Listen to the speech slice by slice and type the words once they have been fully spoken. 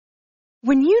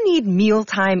When you need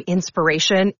mealtime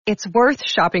inspiration, it's worth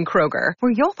shopping Kroger,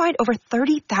 where you'll find over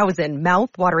 30,000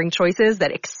 mouth-watering choices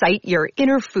that excite your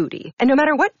inner foodie. And no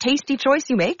matter what tasty choice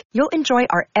you make, you'll enjoy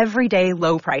our everyday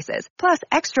low prices, plus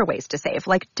extra ways to save,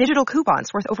 like digital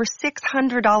coupons worth over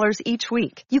 $600 each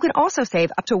week. You can also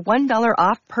save up to $1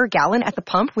 off per gallon at the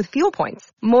pump with fuel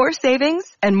points. More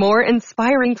savings and more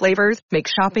inspiring flavors make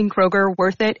shopping Kroger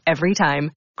worth it every time.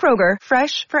 Kroger,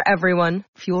 fresh for everyone.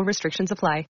 Fuel restrictions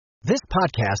apply. This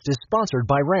podcast is sponsored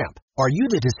by Ramp. Are you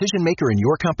the decision maker in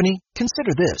your company? Consider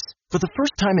this. For the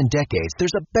first time in decades,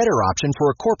 there's a better option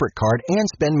for a corporate card and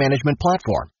spend management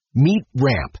platform. Meet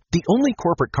Ramp, the only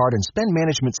corporate card and spend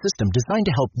management system designed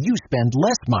to help you spend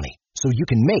less money so you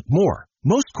can make more.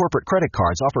 Most corporate credit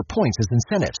cards offer points as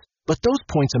incentives, but those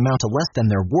points amount to less than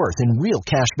their worth in real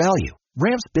cash value.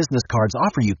 Ramp's business cards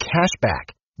offer you cash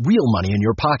back, real money in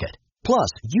your pocket. Plus,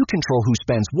 you control who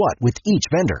spends what with each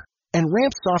vendor. And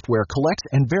Ramp software collects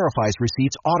and verifies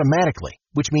receipts automatically,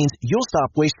 which means you'll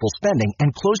stop wasteful spending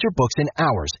and close your books in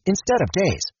hours instead of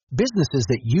days. Businesses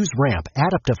that use Ramp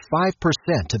add up to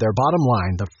 5% to their bottom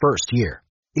line the first year.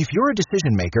 If you're a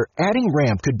decision maker, adding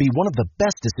Ramp could be one of the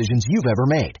best decisions you've ever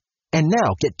made. And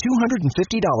now get $250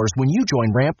 when you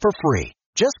join Ramp for free.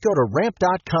 Just go to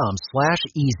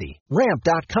ramp.com/easy.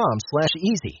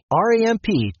 Ramp.com/easy.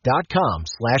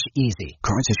 RAMP.com/easy.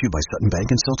 Cards issued by Sutton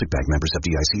Bank and Celtic Bank, members of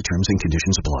FDIC. Terms and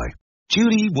conditions apply.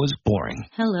 Judy was boring.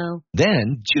 Hello.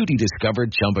 Then Judy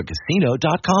discovered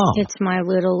ChumbaCasino.com. It's my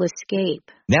little escape.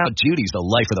 Now Judy's the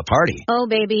life of the party. Oh,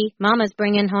 baby, mama's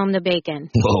bringing home the bacon.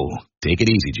 Whoa, take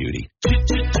it easy, Judy.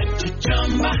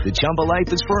 The Chumba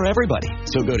life is for everybody.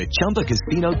 So go to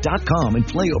ChumbaCasino.com and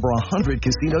play over 100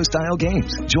 casino-style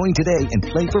games. Join today and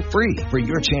play for free for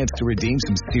your chance to redeem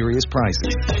some serious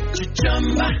prizes.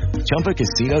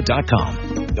 ChumbaCasino.com.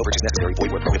 No purchase necessary.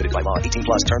 Void where prohibited by law. 18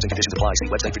 plus terms and conditions apply.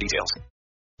 See website for details.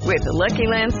 With the Lucky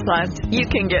Land Slots, you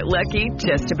can get lucky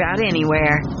just about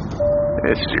anywhere.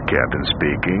 This is your captain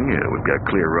speaking. We've got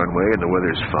clear runway and the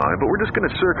weather's fine, but we're just going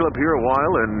to circle up here a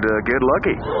while and get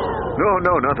lucky.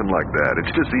 No, nothing like that. It's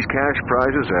just these cash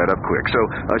prizes add up quick. So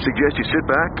I suggest you sit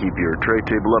back, keep your tray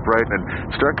table upright,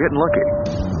 and start getting lucky.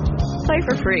 Play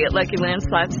for free at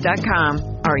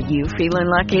LuckyLandSlots.com. Are you feeling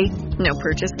lucky? No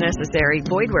purchase necessary.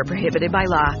 Void where prohibited by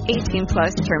law. 18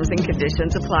 plus terms and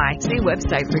conditions apply. See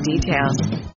website for details.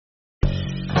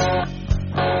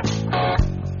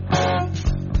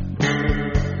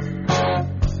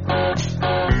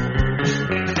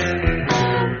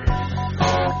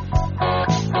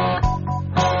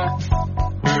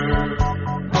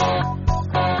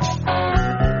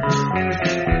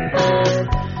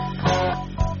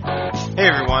 Hey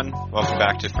everyone, welcome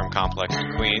back to From Complex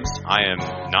to Queens. I am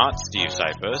not Steve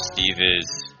Saipa. Steve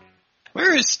is...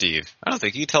 Where is Steve? I don't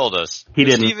think he told us. He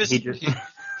didn't.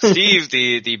 Steve,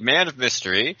 the man of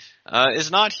mystery, is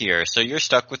not here, so you're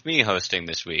stuck with me hosting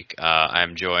this week.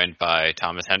 I'm joined by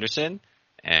Thomas Henderson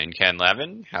and Ken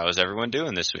Levin. How is everyone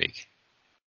doing this week?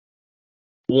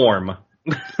 Warm.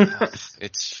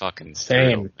 It's fucking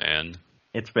stale, man.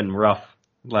 It's been rough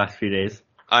the last few days.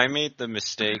 I made the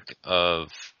mistake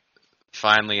of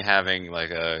finally having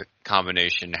like a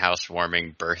combination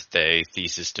housewarming birthday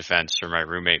thesis defense for my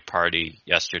roommate party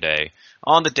yesterday.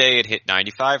 On the day it hit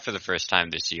 95 for the first time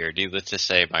this year. Needless to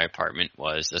say, my apartment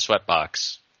was a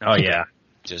sweatbox. Oh, yeah.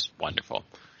 Just wonderful.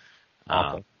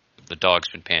 The dog's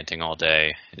been panting all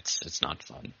day. It's not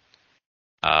fun.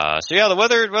 So yeah, the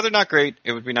weather not great.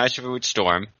 It would be nice if it would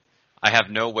storm. I have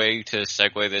no way to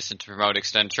segue this into promote,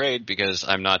 extend, trade because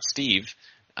I'm not Steve.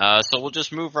 So we'll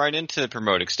just move right into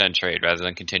promote, extend, trade rather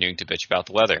than continuing to bitch about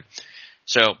the weather.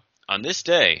 So on this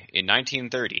day in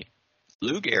 1930,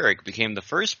 Lou Gehrig became the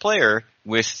first player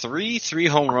with three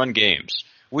home run games,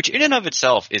 which in and of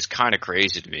itself is kind of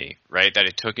crazy to me, right? That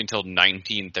it took until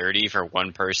 1930 for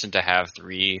one person to have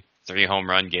three home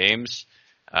run games.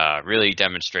 Really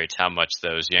demonstrates how much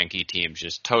those Yankee teams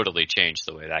just totally changed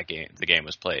the way the game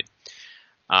was played.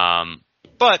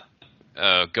 But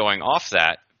going off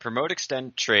that, promote,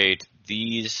 extend, trade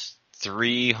these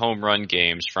three home run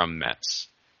games from Mets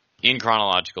in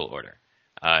chronological order.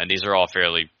 And these are all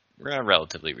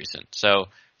relatively recent. So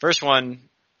first one,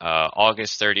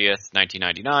 August 30th,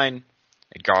 1999,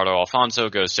 Edgardo Alfonso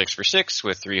goes 6 for 6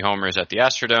 with 3 homers at the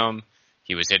Astrodome.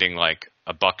 He was hitting like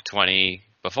a $120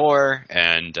 before,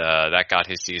 and that got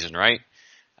his season right.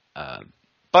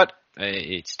 But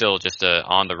it's still just a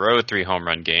on-the-road 3 home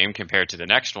run game compared to the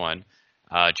next one.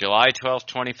 July 12th,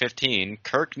 2015,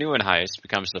 Kirk Neuenhuis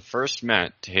becomes the first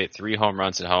Met to hit 3 home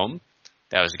runs at home.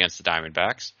 That was against the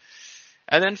Diamondbacks.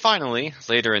 And then finally,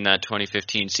 later in that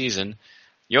 2015 season,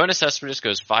 Yoenis Cespedes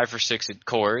goes 5 for 6 at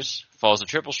Coors, falls a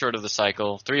triple short of the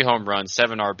cycle, 3 home runs,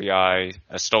 7 RBI,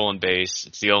 a stolen base.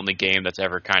 It's the only game that's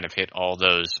ever kind of hit all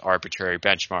those arbitrary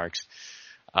benchmarks.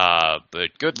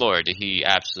 But good Lord, he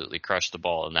absolutely crushed the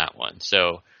ball in that one.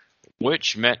 So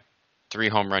which Met 3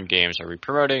 home run games are we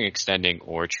promoting, extending,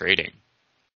 or trading?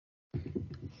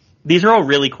 These are all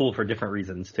really cool for different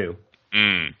reasons, too.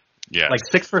 Yeah. Like,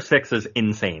 6 for 6 is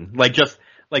insane. Like, just,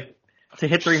 like, to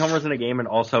hit 3 homers in a game and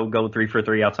also go 3 for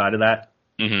 3 outside of that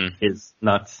is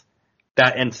nuts.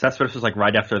 That, and Cespedes was, like,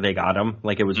 right after they got him.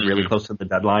 Like, it was really close to the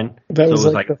deadline. That was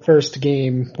like the first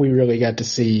game we really got to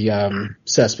see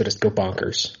Cespedes go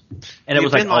bonkers. And it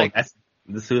was like,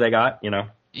 this is who they got, you know?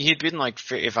 He'd been like,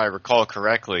 if I recall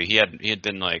correctly, he had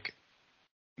been like,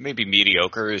 maybe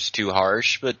mediocre is too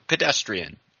harsh, but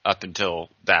pedestrian up until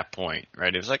that point,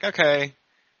 right? It was like, okay,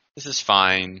 this is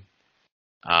fine.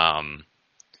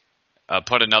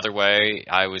 Put another way,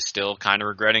 I was still kind of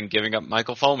regretting giving up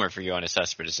Michael Fulmer for Yoenis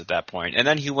Cespedes at that point, and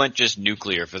then he went just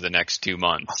nuclear for the next 2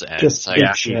 months. And just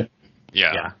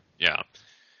yeah.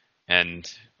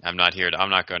 And I'm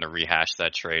not going to rehash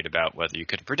that trade about whether you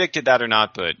could have predicted that or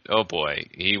not, but oh boy,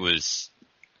 he was,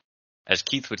 as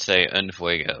Keith would say, un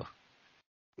fuego.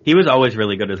 He was always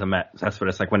really good as a Met,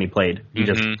 Cespedes, like when he played. He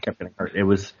just kept getting hurt. It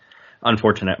was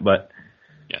unfortunate, but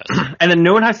yes. And then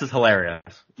Neuenhuis is hilarious.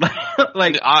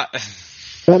 Like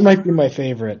that might be my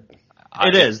favorite.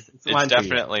 It is. It's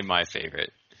definitely my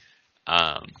favorite.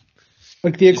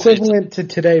 Like the equivalent to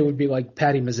today would be like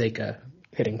Patty Mazeka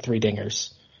hitting 3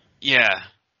 dingers. Yeah.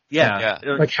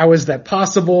 Like, how is that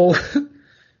possible?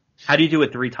 How do you do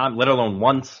it 3 times, let alone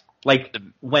once? Like,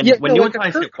 when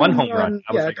Neuenhuis hit 1 home run,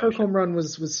 I was like, Kirk home run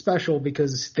was special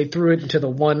because they threw it into the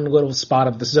one little spot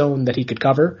of the zone that he could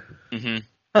cover. You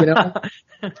know?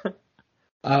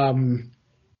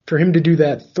 For him to do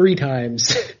that 3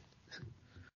 times.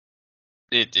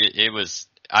 It was,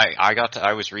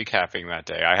 I was recapping that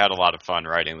day. I had a lot of fun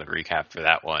writing the recap for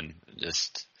that one.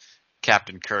 Just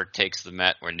Captain Kirk takes the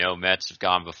Met where no Mets have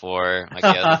gone before. Like,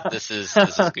 yeah, this is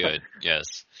good.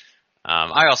 Yes.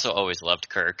 I also always loved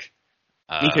Kirk.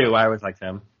 Me too. I always liked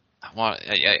him.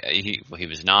 He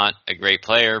was not a great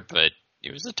player, but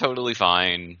he was a totally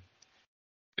fine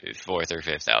 4th or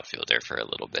 5th outfielder for a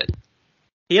little bit.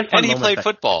 He played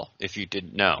football. If you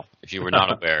didn't know, if you were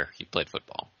not aware, he played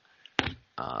football.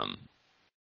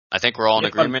 I think we're all in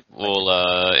agreement. We'll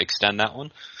extend that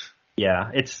one.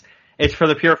 Yeah, it's for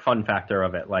the pure fun factor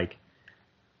of it. Like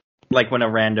when a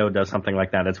rando does something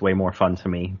like that, it's way more fun to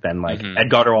me than like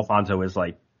Edgardo Alfonso is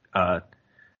like a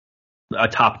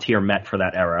top tier Met for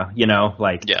that era. You know,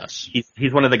 like yes,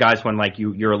 he's one of the guys when like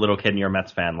you're a little kid and you're a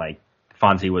Mets fan. Like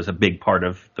Fonzie was a big part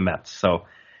of the Mets. So,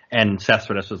 and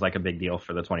Cespedes was like a big deal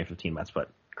for the 2015 Mets. But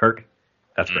Kirk,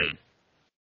 that's great.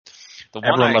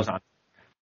 Everyone loves on.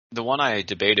 The one I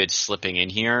debated slipping in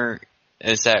here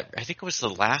is that I think it was the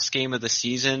last game of the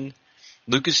season.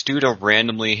 Lucas Duda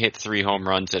randomly hit 3 home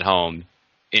runs at home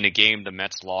in a game the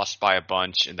Mets lost by a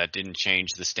bunch, and that didn't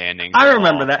change the standings. I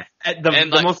remember that.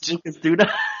 The most Lucas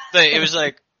Duda. It was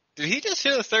like, did he just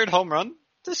hit a 3rd home run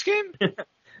this game?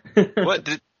 What?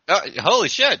 Holy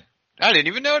shit! I didn't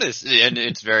even notice. And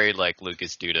it's very like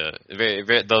Lucas Duda.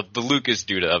 The Lucas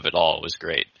Duda of it all was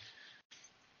great.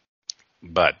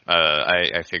 But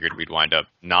I figured we'd wind up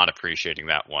not appreciating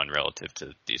that one relative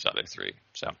to these other 3.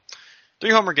 So 3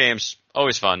 homer games,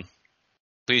 always fun.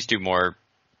 Please do more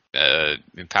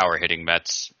power hitting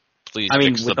Mets. Please. I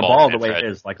mean, with the ball the way it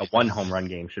is, like a 1 home run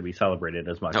game should be celebrated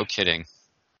as much. No kidding.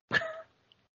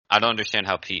 I don't understand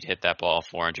how Pete hit that ball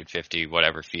 450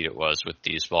 whatever feet it was with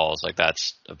these balls. Like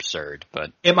that's absurd.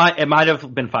 But it might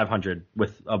have been 500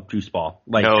 with a juice ball.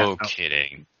 Like no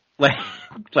kidding.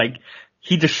 Like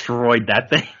he destroyed that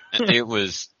thing. It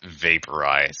was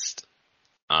vaporized.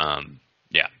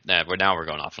 Yeah, we're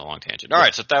going off on a long tangent. All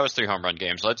right, so that was 3 home run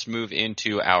games. Let's move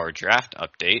into our draft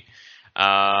update.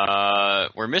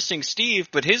 We're missing Steve,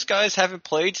 but his guys haven't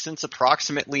played since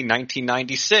approximately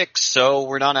 1996, so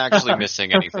we're not actually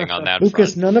missing anything on that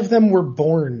Lucas, front. none of them were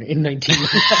born in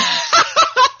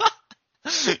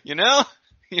 1996. You know,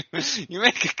 you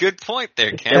make a good point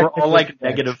there, Ken. They were all like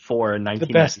 -4 in 1996.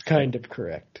 The best kind of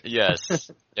correct. Yes.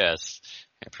 I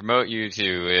promote you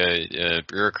to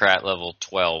bureaucrat level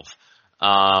 12.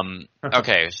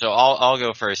 Okay, so I'll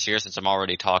go first here since I'm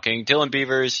already talking. Dylan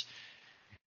Beavers.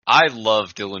 I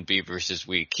love Dylan Beavers this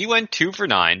week. He went 2 for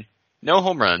 9, no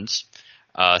home runs,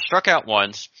 struck out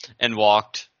once, and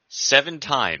walked 7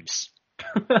 times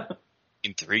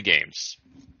in 3 games.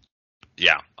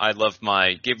 Yeah, I love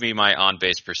give me my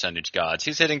on-base percentage gods.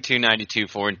 He's hitting 292,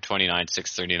 429,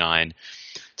 639.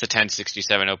 It's a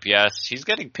 1067 OPS. He's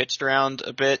getting pitched around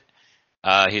a bit.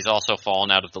 He's also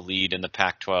fallen out of the lead in the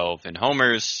Pac-12 in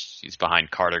homers. He's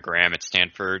behind Carter Graham at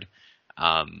Stanford.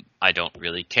 I don't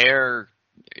really care.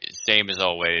 Same as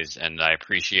always, and I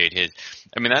appreciate his.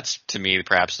 I mean, that's to me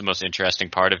perhaps the most interesting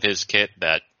part of his kit.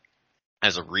 That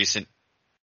as a recent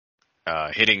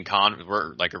a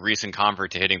recent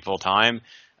convert to hitting full time,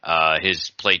 his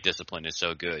plate discipline is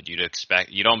so good.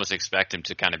 You'd almost expect him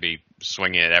to kind of be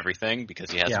swinging at everything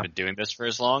because he hasn't been doing this for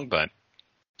as long. But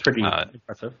it's pretty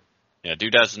impressive. Yeah,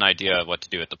 dude has an idea of what to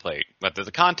do at the plate. Whether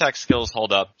the contact skills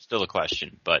hold up, still a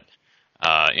question, but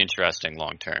interesting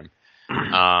long term.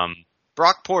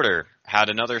 Brock Porter had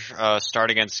another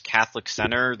start against Catholic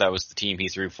Center. That was the team he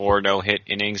threw 4 no-hit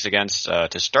innings against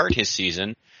to start his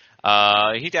season.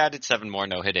 He added 7 more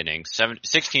no-hit innings,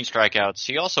 16 strikeouts.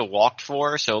 He also walked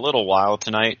 4, so a little wild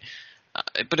tonight.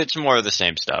 But it's more of the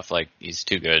same stuff. Like, he's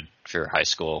too good for high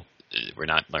school. We're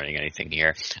not learning anything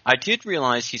here. I did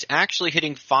realize he's actually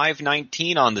hitting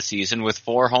 .519 on the season with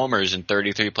 4 homers and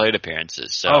 33 plate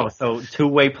appearances. So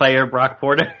two-way player Brock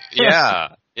Porter?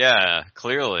 Yeah,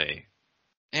 clearly.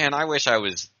 And I wish I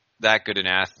was that good an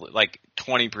athlete, like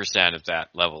 20% of that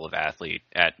level of athlete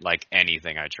at like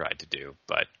anything I tried to do,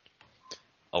 but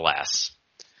alas.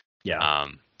 Yeah.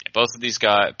 Both of these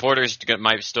guys, Porter's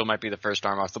might be the first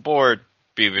arm off the board.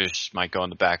 Beavers might go in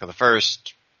the back of the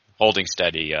first, holding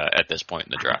steady at this point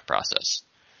in the draft process.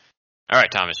 All right,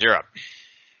 Thomas, you're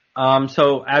up.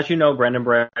 So as you know, Brandon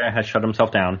Brea has shut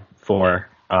himself down for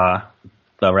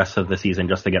the rest of the season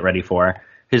just to get ready for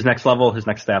his next level, his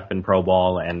next step in pro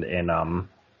ball and in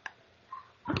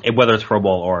whether it's pro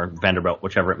ball or Vanderbilt,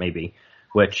 whichever it may be,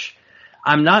 which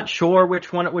I'm not sure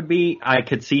which one it would be. I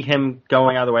could see him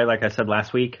going either way, like I said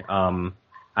last week. I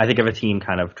think if a team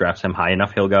kind of drafts him high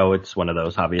enough, he'll go. It's one of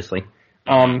those, obviously.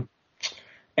 And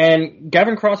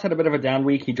Gavin Cross had a bit of a down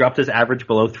week. He dropped his average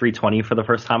below 320 for the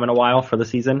first time in a while for the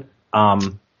season.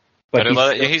 But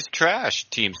he's trash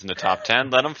teams in the top 10.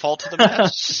 Let him fall to the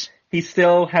Mets. He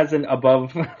still has an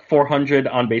above 400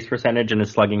 on base percentage and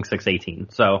is slugging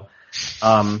 .618. So,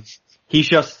 he's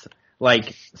just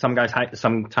like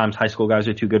sometimes high school guys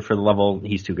are too good for the level.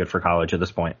 He's too good for college at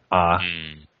this point.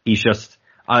 He's just,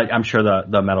 I'm sure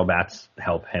the metal bats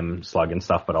help him slug and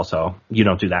stuff, but also you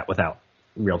don't do that without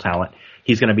real talent.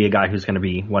 He's going to be a guy who's going to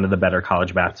be one of the better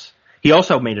college bats. He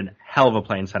also made a hell of a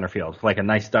play in center field, like a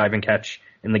nice dive and catch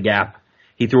in the gap.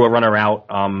 He threw a runner out.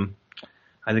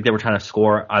 I think they were trying to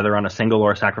score either on a single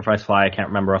or a sacrifice fly. I can't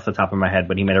remember off the top of my head,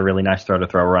 but he made a really nice throw to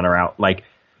throw a runner out. Like,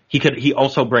 he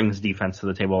also brings defense to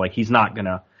the table. Like,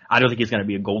 I don't think he's gonna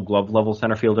be a Gold Glove level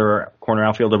center fielder or corner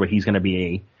outfielder, but he's gonna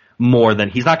be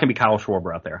he's not gonna be Kyle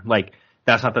Schwarber out there. Like,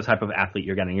 that's not the type of athlete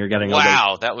you're getting. You're getting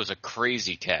that was a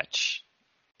crazy catch.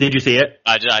 Did you see it?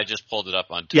 I just pulled it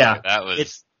up on Twitter. Yeah. That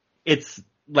was it's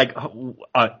like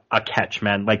a catch,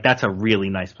 man. Like, that's a really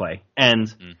nice play.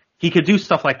 And he could do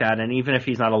stuff like that, and even if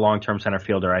he's not a long-term center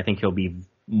fielder, I think he'll be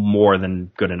more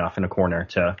than good enough in a corner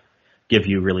to give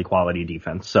you really quality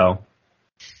defense. So,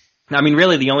 I mean,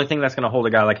 really, the only thing that's going to hold a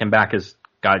guy like him back is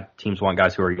teams want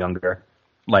guys who are younger.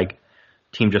 Like,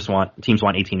 teams want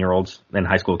 18-year-olds and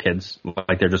high school kids.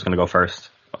 Like, they're just going to go first.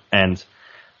 And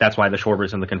that's why the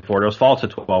Schwarbers and the Confortos fall to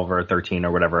 12 or 13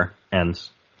 or whatever, and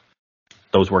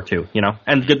those work too, you know?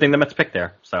 And good thing the Mets picked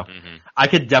there. So, I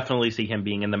could definitely see him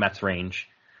being in the Mets range.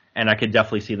 And I could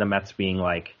definitely see the Mets being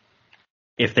like,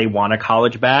 if they want a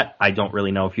college bat, I don't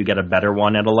really know if you get a better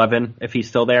one at 11 if he's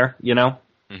still there, you know?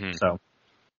 So.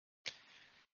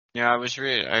 Yeah,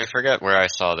 I forget where I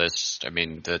saw this. I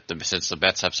mean, since the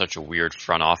Mets have such a weird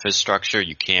front office structure,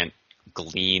 you can't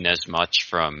glean as much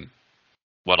from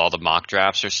what all the mock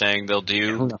drafts are saying they'll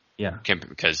do. Yeah.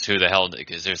 Because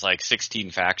because there's like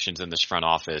 16 factions in this front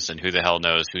office, and who the hell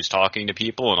knows who's talking to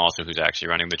people and also who's actually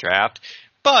running the draft.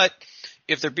 But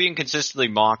if they're being consistently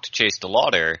mocked to Chase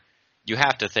DeLauder, you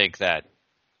have to think that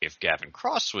if Gavin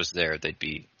Cross was there, they'd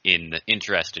be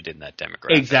interested in that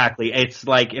demographic. Exactly. It's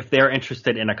like if they're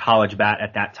interested in a college bat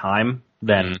at that time,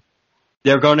 then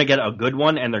they're going to get a good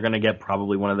one, and they're going to get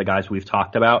probably one of the guys we've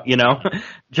talked about, you know,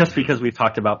 just because we've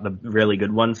talked about the really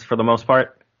good ones for the most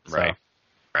part. Right.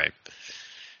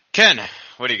 Ken,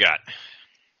 what do you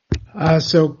got?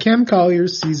 So Cam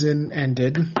Collier's season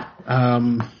ended.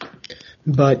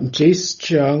 But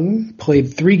Jace Jung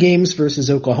played 3 games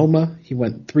versus Oklahoma. He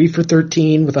went 3 for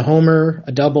 13 with a homer,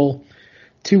 a double,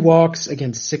 2 walks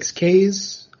against 6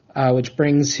 Ks, which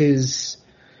brings his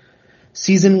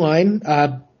season line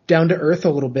down to earth a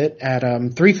little bit at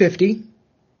 350,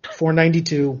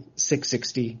 492,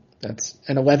 660. That's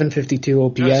an 1152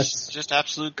 OPS. Just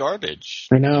absolute garbage.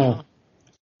 I know.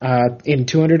 In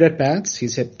 200 at-bats,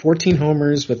 he's hit 14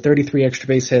 homers with 33 extra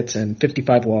base hits and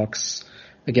 55 walks.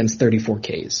 against 34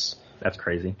 Ks. That's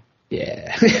crazy.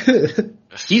 Yeah.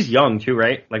 He's young too,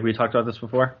 right? Like we talked about this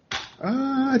before?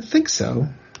 I think so.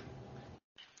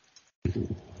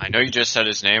 I know you just said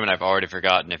his name, and I've already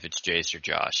forgotten if it's Jace or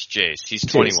Josh. Jace. He's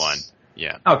 21.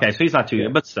 Yeah. Okay, so he's not too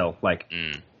young, but still,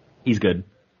 he's good.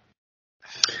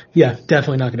 Yeah,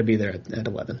 definitely not going to be there at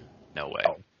 11. No way.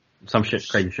 Some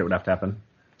crazy shit would have to happen.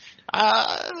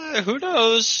 Who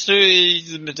knows?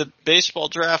 The baseball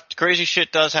draft, crazy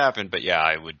shit does happen, but yeah,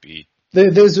 I would be.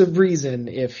 There's a reason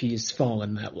if he's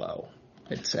fallen that low,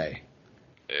 I'd say.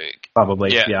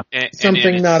 Probably, yeah.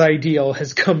 Something not ideal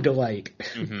has come to light.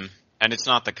 Mm-hmm. And it's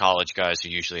not the college guys who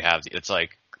usually have. It's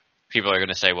like people are going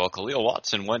to say, well, Khalil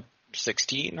Watson went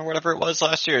 16 or whatever it was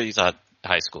last year. He's a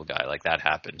high school guy. Like, that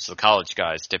happens. So college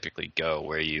guys typically go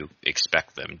where you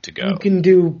expect them to go. You can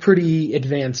do pretty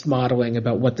advanced modeling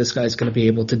about what this guy's going to be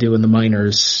able to do in the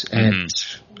minors. And,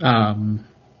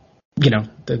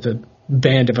 the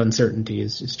band of uncertainty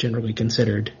is generally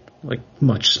considered,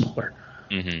 much smaller.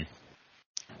 Mm-hmm.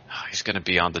 Oh, he's going to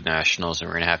be on the Nationals, and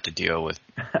we're going to have to deal with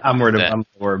I'm worried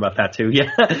about that, too,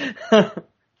 yeah.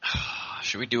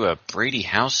 Should we do a Brady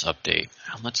House update?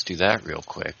 Let's do that real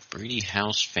quick. Brady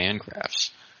House Fangraphs.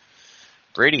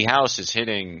 Brady House is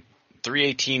hitting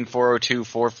 318, 402,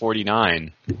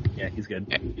 449. Yeah, he's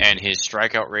good. And his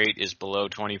strikeout rate is below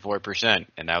 24%,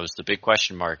 and that was the big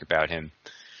question mark about him.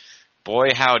 Boy,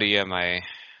 howdy, am I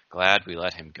glad we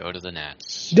let him go to the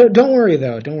Nats. Don't worry,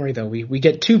 though. We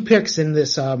get 2 picks in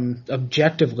this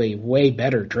objectively way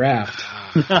better draft.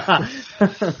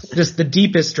 Just the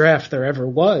deepest draft there ever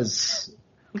was.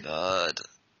 God.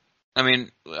 I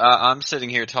mean, I'm sitting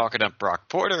here talking up Brock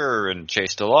Porter and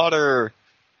Chase DeLauder.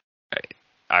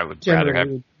 I would rather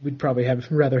have... We'd probably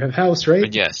rather have House,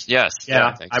 right? Yes. Yeah,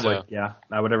 I think so. would. Yeah,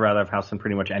 I would have rather have House than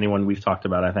pretty much anyone we've talked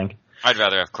about, I think. I'd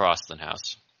rather have Cross than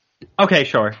House. Okay,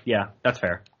 sure. Yeah, that's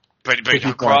fair. But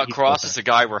Cross is a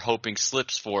guy we're hoping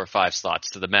slips 4 or 5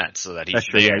 slots to the Mets so that he's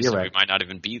there. Yeah, so right. We might not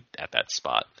even be at that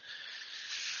spot.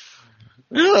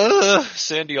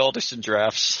 Sandy Alderson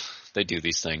drafts. They do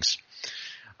these things.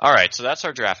 All right, so that's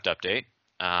our draft update.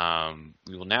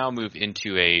 We will now move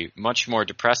into a much more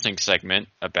depressing segment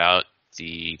about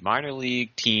the minor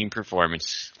league team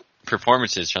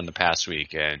performances from the past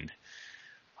week. And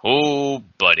oh,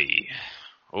 buddy.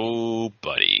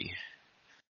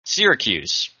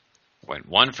 Syracuse went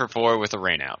 1 for 4 with a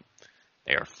rainout.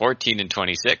 They are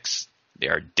 14-26. They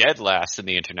are dead last in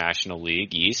the International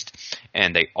League East,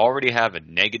 and they already have a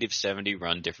negative 70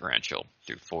 run differential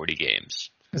through 40 games.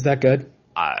 Is that good?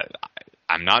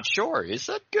 I'm not sure. Is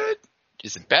that good?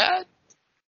 Is it bad?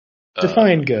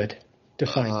 Define good.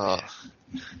 Define.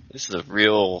 This is a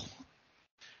real...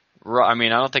 I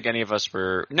mean, I don't think any of us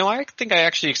were... No, I think I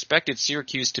actually expected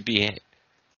Syracuse to be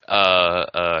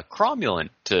cromulent,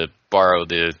 to borrow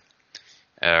the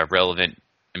relevant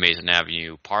Amazing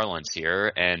Avenue parlance here,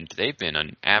 and they've been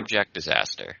an abject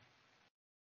disaster.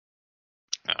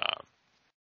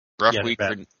 Rough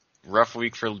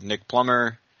week for Nick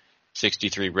Plummer.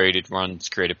 63 rated runs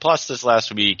created plus this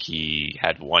last week. He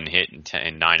had 1 hit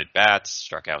and 9 at bats,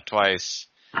 struck out twice.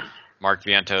 Mark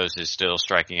Vientos is still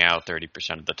striking out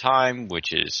 30% of the time,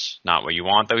 which is not what you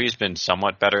want, though he's been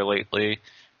somewhat better lately.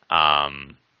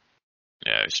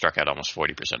 Struck out almost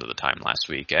 40% of the time last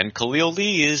week. And Khalil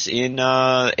Lee is in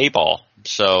A-ball.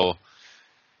 So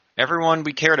everyone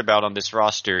we cared about on this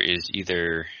roster is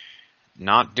either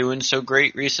not doing so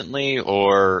great recently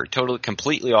or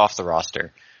completely off the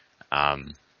roster.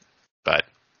 But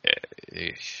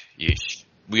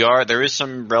there is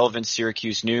some relevant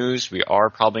Syracuse news. We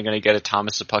are probably going to get a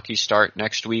Thomas Szapucki start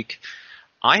next week.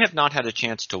 I have not had a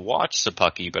chance to watch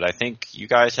Szapucki, but I think you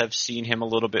guys have seen him a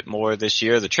little bit more this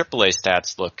year. The AAA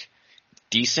stats look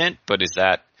decent, but is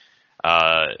that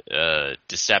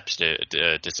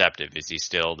deceptive? Is he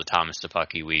still the Thomas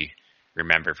Szapucki we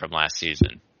remember from last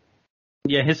season?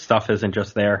 Yeah, his stuff isn't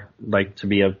just there. I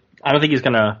don't think he's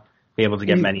going to be able to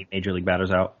get many major league batters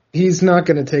out. He's not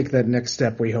going to take that next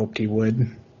step we hoped he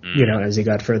would, as he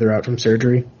got further out from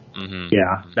surgery. Mm-hmm.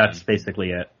 Yeah, that's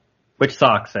basically it, which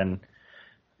sucks, and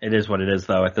it is what it is,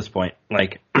 though, at this point.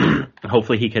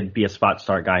 Hopefully he could be a spot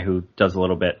start guy who does a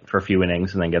little bit for a few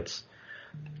innings and then gets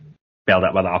bailed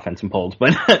out by the offense and pulled,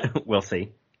 but we'll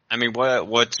see. I mean, what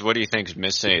do you think is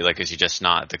missing? Is he just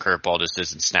not, the curveball just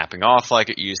isn't snapping off like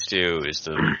it used to? Is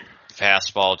the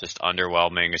fastball just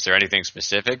underwhelming? Is there anything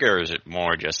specific, or is it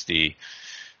more just the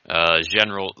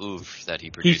general oof that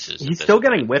he produces? He's still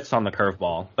getting whiffs on the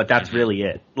curveball, but that's really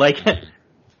it.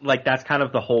 That's kind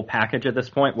of the whole package at this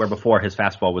point, where before his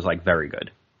fastball was very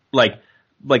good.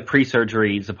 like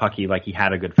pre-surgery, Szapucki, like he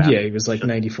had a good fat. Yeah, he was like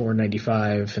 94,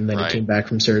 95, and then he came back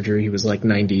from surgery. He was like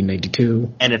 90,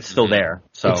 92. And it's still there.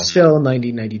 So it's still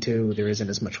 90, 92. There isn't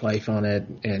as much life on it,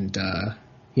 and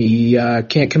he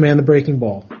can't command the breaking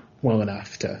ball well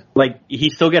enough to. Like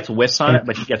he still gets whiffs on it,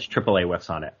 but he gets AAA whiffs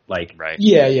on it. Like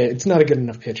Yeah, it's not a good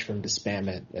enough pitch for him to spam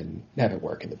it and have it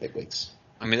work in the big leagues.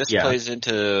 I mean, this plays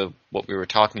into what we were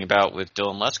talking about with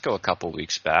Dylan Lesko a couple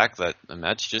weeks back, that the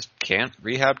Mets just can't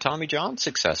rehab Tommy John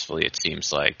successfully, it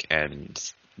seems like. And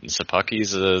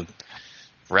Szapucki's a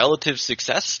relative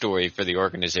success story for the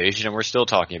organization, and we're still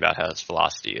talking about how his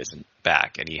velocity isn't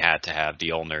back, and he had to have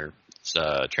the ulnar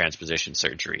transposition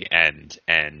surgery.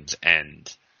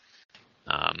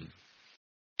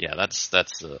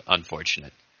 That's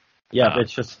unfortunate. Yeah,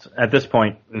 it's just, at this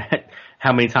point,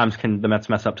 how many times can the Mets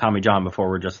mess up Tommy John before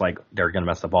we're just like, they're going to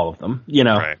mess up all of them, you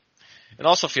know? Right. It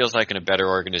also feels like in a better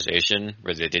organization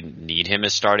where they didn't need him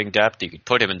as starting depth, you could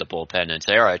put him in the bullpen and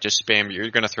say, all right, just spam, you're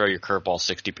going to throw your curveball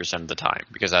 60% of the time,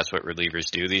 because that's what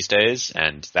relievers do these days,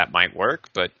 and that might work,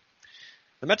 but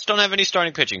the Mets don't have any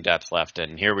starting pitching depth left,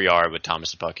 and here we are with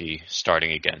Thomas Szapucki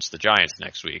starting against the Giants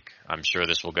next week. I'm sure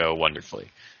this will go wonderfully.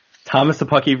 Thomas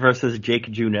Szapucki versus Jake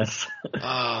Junis.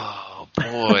 Oh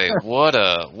boy, what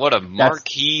a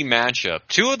marquee matchup.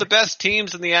 Two of the best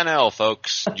teams in the NL,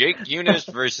 folks. Jake Junis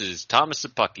versus Thomas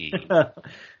Szapucki.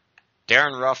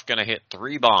 Darren Ruff gonna hit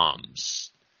 3 bombs.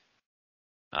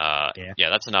 Yeah,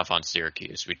 that's enough on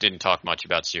Syracuse. We didn't talk much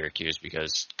about Syracuse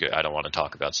because I don't want to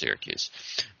talk about Syracuse.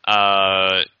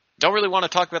 Don't really want to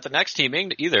talk about the next team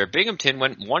either. Binghamton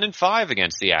went 1-5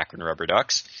 against the Akron Rubber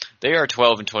Ducks. They are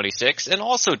 12-26 and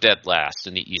also dead last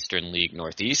in the Eastern League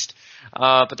Northeast.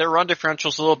 But their run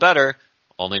differential's a little better,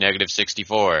 only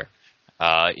 -64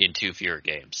 in 2 fewer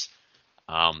games.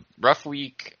 Rough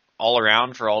week all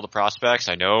around for all the prospects.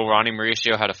 I know Ronnie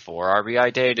Mauricio had a 4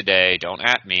 RBI day today. Don't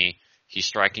at me. He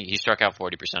struck out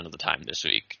 40% of the time this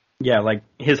week. Yeah, like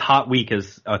his hot week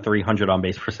is a 300 on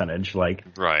base percentage. Like,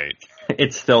 right.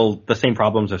 It's still, the same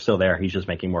problems are still there. He's just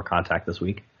making more contact this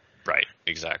week. Right,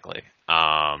 exactly.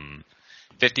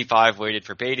 55 waited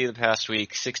for Beatty the past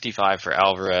week, 65 for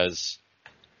Alvarez.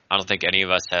 I don't think any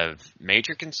of us have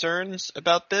major concerns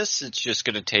about this. It's just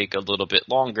going to take a little bit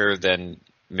longer than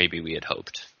maybe we had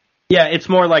hoped. Yeah, it's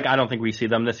more like I don't think we see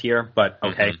them this year, but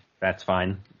okay, that's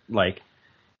fine. Like,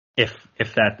 if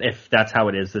that's how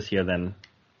it is this year, then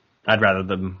I'd rather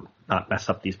them not mess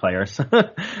up these players.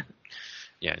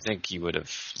 Yeah, I think you would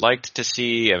have liked to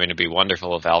see. I mean, it'd be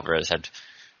wonderful if Alvarez had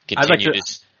continued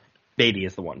his. Beatty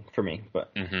is the one for me,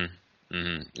 but. I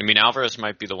mean, Alvarez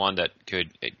might be the one that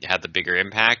could have the bigger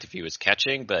impact if he was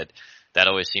catching, but that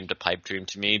always seemed a pipe dream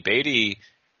to me. Beatty,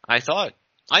 I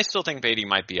still think Beatty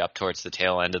might be up towards the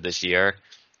tail end of this year,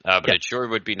 but It sure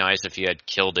would be nice if he had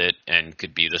killed it and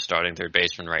could be the starting third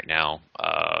baseman right now.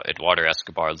 Eduardo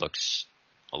Escobar looks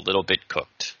a little bit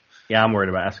cooked. Yeah, I'm worried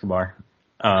about Escobar.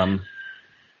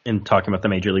 In talking about the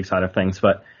major league side of things,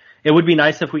 but it would be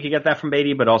nice if we could get that from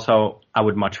Beatty, but also I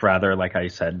would much rather, like I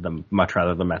said, much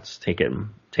rather the Mets take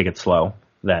it slow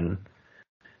than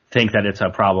think that it's a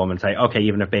problem and say, okay,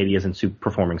 even if Beatty isn't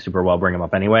performing super well, bring him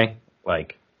up anyway.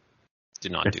 Like, it's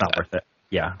not worth it.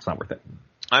 Yeah, it's not worth it.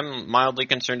 I'm mildly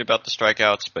concerned about the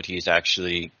strikeouts, but he's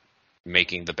actually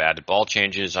making the batted ball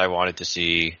changes I wanted to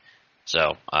see,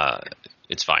 so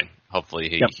it's fine.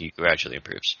 Hopefully he gradually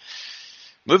improves.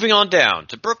 Moving on down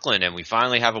to Brooklyn, and we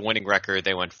finally have a winning record.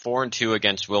 They went 4-2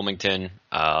 against Wilmington.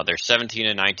 They're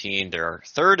 17-19. They're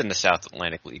third in the South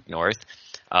Atlantic League North.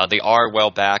 They are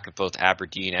well back of both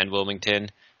Aberdeen and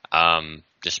Wilmington,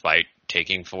 despite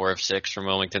taking 4 of 6 from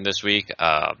Wilmington this week.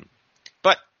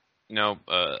 But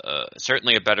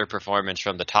certainly a better performance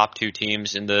from the top 2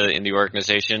 teams in the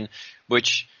organization,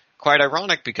 which quite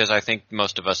ironic because I think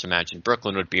most of us imagined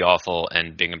Brooklyn would be awful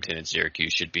and Binghamton and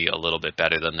Syracuse should be a little bit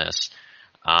better than this.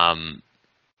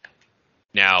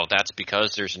 Now that's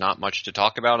because there's not much to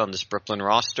talk about on this Brooklyn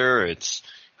roster. It's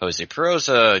Jose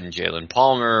Peroza and Jalen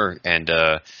Palmer and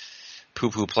a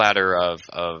poo-poo platter of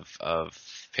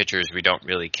pitchers we don't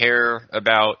really care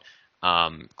about.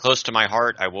 Close to my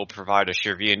heart, I will provide a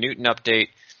Shervia Newton update.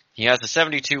 He has a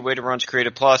 72 weighted runs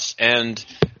created plus and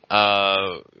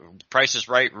Price is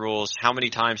Right rules. How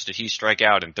many times did he strike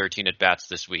out in 13 at-bats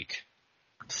this week?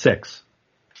 6.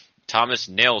 Thomas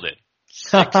nailed it.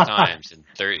 6 times in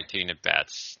 13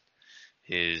 at-bats.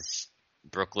 His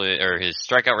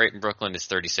strikeout rate in Brooklyn is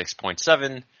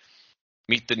 36.7.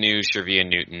 Meet the new Shervia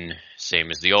Newton, same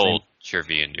as the old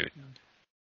Shervia Newton.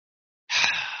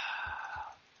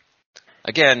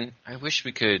 Again, I wish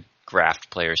we could graft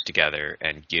players together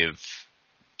and give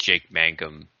Jake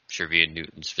Mangum Shervia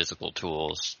Newton's physical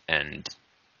tools and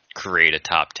create a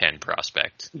top 10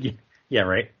 prospect. Yeah,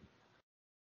 right.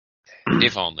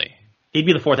 If only. He'd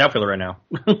be the fourth outfielder right now.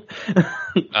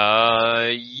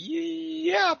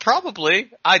 Yeah,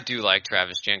 probably. I do like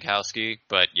Travis Jankowski,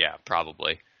 but yeah,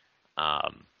 probably.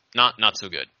 Not so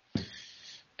good.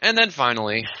 And then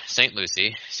finally, St.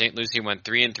 Lucie. St. Lucie went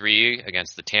 3-3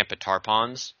 against the Tampa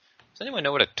Tarpons. Does anyone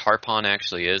know what a tarpon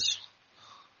actually is?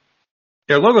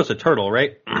 Their logo's a turtle,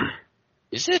 right?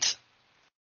 Is it?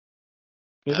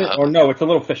 Is it? Or no, it's a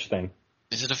little fish thing.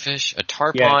 Is it a fish? A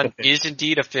tarpon is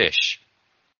indeed a fish.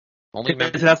 Only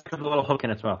it has a little hook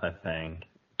in its mouth, I think.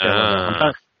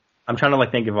 I'm trying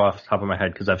to think of it off the top of my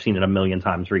head because I've seen it a million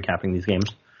times recapping these games.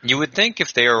 You would think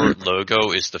if their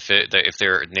logo is if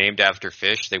they're named after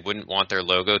fish, they wouldn't want their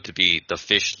logo to be the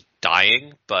fish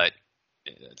dying, but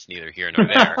it's neither here nor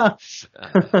there.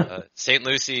 St.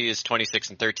 Lucie is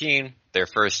 26-13. They're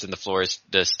first in the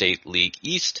Florida State League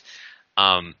East.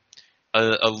 A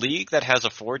league that has a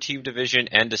 4-team division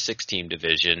and a 6-team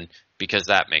division, because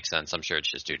that makes sense. I'm sure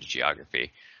it's just due to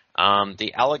geography.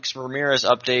 The Alex Ramirez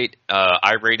update,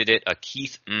 I rated it a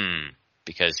Keith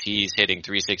because he's hitting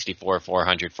 364,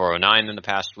 400, 409 in the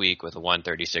past week with a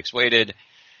 136 weighted.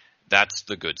 That's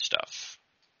the good stuff.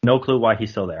 No clue why he's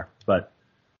still there, but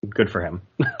good for him.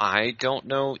 I don't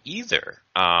know either,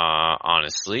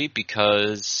 honestly,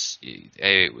 because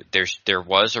there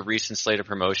was a recent slate of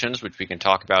promotions, which we can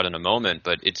talk about in a moment,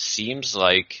 but it seems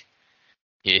like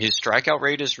his strikeout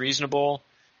rate is reasonable.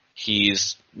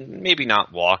 He's maybe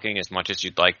not walking as much as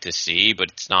you'd like to see,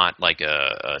 but it's not like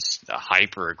a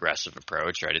hyper-aggressive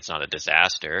approach, right? It's not a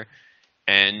disaster.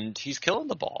 And he's killing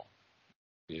the ball.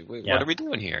 What are we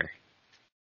doing here?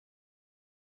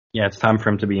 Yeah, it's time for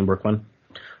him to be in Brooklyn.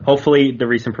 Hopefully, the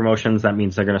recent promotions, that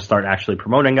means they're going to start actually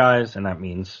promoting guys, and that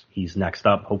means he's next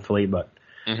up, hopefully, but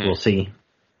we'll see.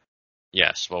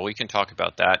 Yes, well, we can talk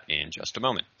about that in just a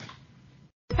moment.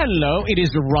 Hello, it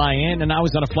is Ryan, and I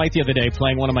was on a flight the other day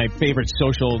playing one of my favorite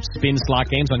social spin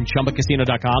slot games on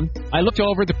ChumbaCasino.com. I looked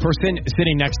over the person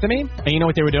sitting next to me, and you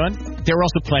know what they were doing? They were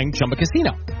also playing Chumba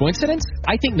Casino. Coincidence?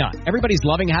 I think not. Everybody's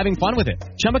loving having fun with it.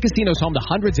 Chumba Casino is home to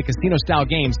hundreds of casino-style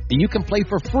games that you can play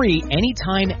for free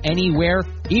anytime, anywhere,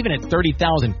 even at 30,000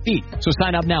 feet. So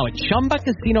sign up now at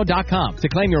ChumbaCasino.com to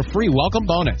claim your free welcome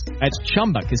bonus. That's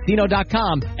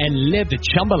ChumbaCasino.com and live the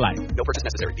Chumba life. No purchase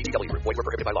necessary. VGW. Void where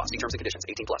prohibited by law. See terms and conditions.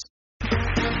 18+.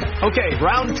 Okay,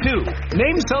 round two.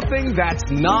 Name something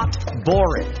that's not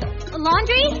boring. A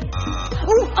laundry?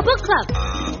 Ooh, a book club.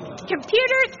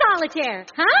 Computer solitaire,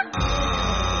 huh?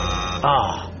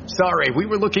 Ah, sorry, we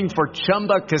were looking for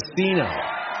Chumba Casino.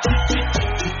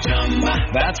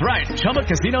 That's right,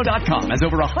 ChumbaCasino.com has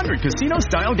over 100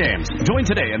 casino-style games. Join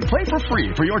today and play for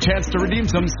free for your chance to redeem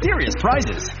some serious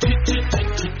prizes.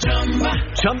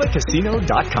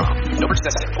 ChumbaCasino.com. No purchase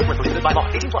necessary. Void where prohibited by law.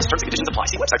 18+. Terms and conditions apply.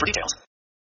 See website for details.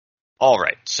 All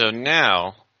right, so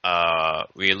now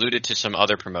we alluded to some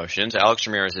other promotions. Alex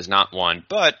Ramirez is not one,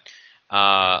 but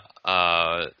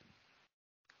the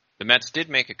Mets did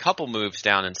make a couple moves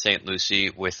down in St. Lucie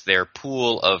with their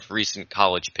pool of recent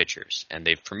college pitchers, and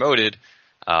they've promoted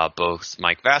both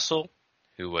Mike Vasil,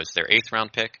 who was their 8th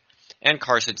round pick, and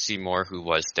Carson Seymour, who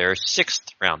was their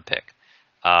 6th round pick.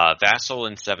 Vasil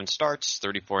in 7 starts,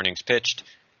 34 innings pitched,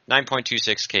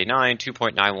 9.26 K9,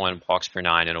 2.91 walks per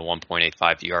 9, and a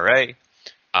 1.85 ERA.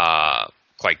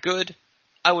 Quite good.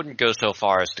 I wouldn't go so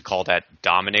far as to call that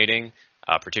dominating,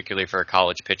 particularly for a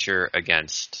college pitcher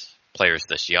against players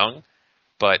this young.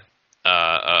 But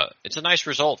it's a nice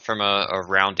result from a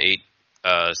round 8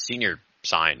 senior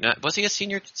sign. Was he a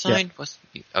senior sign?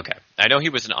 Yeah. Okay. I know he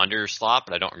was an underslot,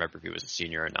 but I don't remember if he was a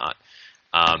senior or not.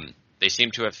 They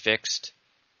seem to have fixed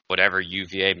whatever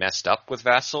UVA messed up with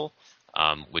Vasil,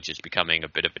 which is becoming a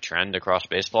bit of a trend across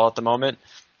baseball at the moment.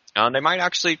 They might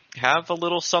actually have a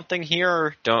little something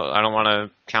here. I don't want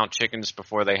to count chickens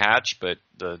before they hatch, but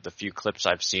the few clips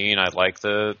I've seen, I like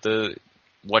the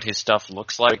what his stuff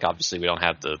looks like. Obviously, we don't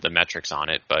have the metrics on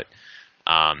it, but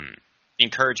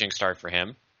encouraging start for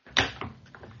him.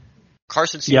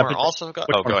 Carson Seymour also got...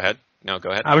 Oh, go ahead. No,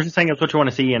 go ahead. I was just saying it's what you want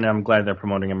to see, and I'm glad they're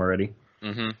promoting him already.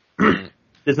 Mm-hmm.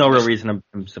 There's no real reason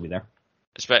him to be there.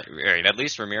 At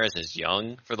least Ramirez is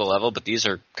young for the level, but these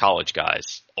are college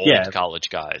guys, college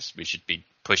guys. We should be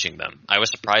pushing them. I was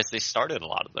surprised they started a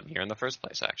lot of them here in the first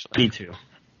place, actually. Me too.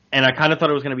 And I kind of thought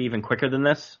it was going to be even quicker than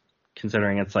this,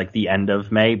 considering it's like the end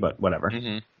of May, but whatever.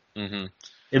 Mm-hmm. Mm-hmm.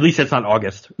 At least it's not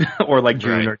August or like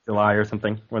June or July or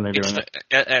something when they're doing it.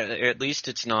 At least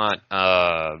it's not.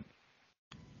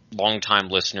 Longtime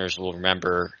listeners will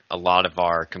remember a lot of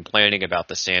our complaining about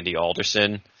the Sandy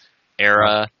Alderson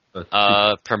era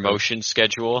promotion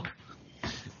schedule.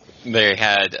 They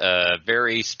had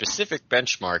very specific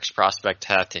benchmarks prospects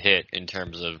had to hit in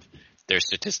terms of their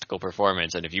statistical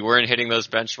performance, and if you weren't hitting those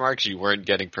benchmarks, you weren't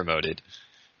getting promoted.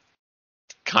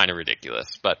 Kind of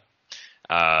ridiculous, but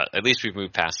at least we've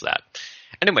moved past that.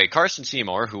 Anyway, Carson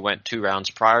Seymour, who went 2 rounds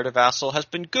prior to Vassal, has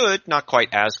been good, not quite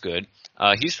as good.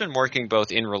 He's been working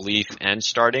both in relief and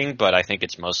starting, but I think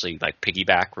it's mostly like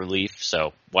piggyback relief,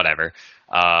 so whatever.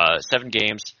 7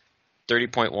 games,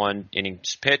 30.1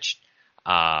 innings pitched,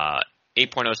 8.07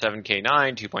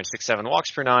 K9, 2.67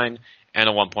 walks per 9, and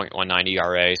a 1.19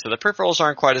 ERA. So the peripherals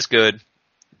aren't quite as good.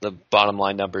 The bottom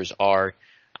line numbers are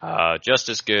just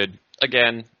as good.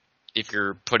 Again, if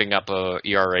you're putting up a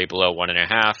ERA below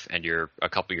 1.5 and you're a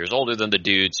couple years older than the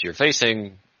dudes you're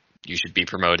facing, you should be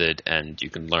promoted and you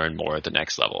can learn more at the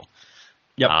next level.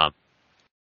 Yep.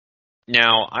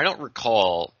 Now, I don't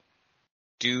recall.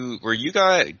 Were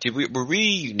we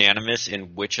unanimous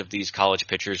in which of these college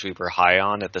pitchers we were high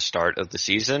on at the start of the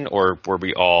season, or were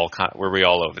we all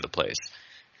over the place?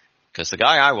 Because the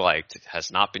guy I liked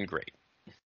has not been great.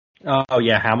 Oh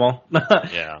yeah, Hamill.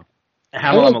 Yeah,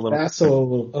 Hamill. I like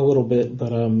Vassal a little bit,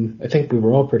 but I think we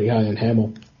were all pretty high on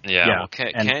Hamill. Yeah. Well,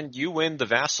 can you win the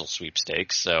Vassal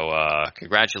sweepstakes? So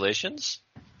congratulations.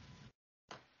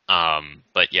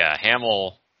 But yeah,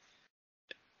 Hamill.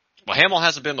 Well, Hamill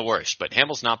hasn't been the worst, but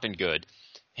Hamill's not been good.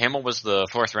 Hamill was the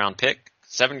 4th round pick.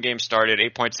 7 games started,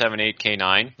 8.78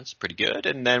 K9. That's pretty good.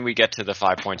 And then we get to the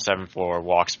 5.74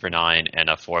 walks per 9 and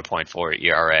a 4.4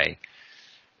 ERA.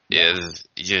 It's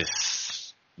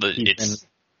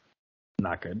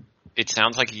not good. It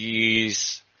sounds like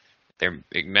they're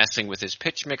messing with his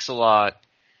pitch mix a lot.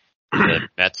 The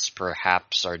Mets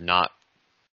perhaps are not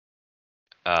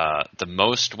the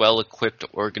most well-equipped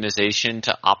organization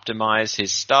to optimize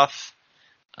his stuff.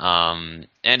 And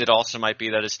it also might be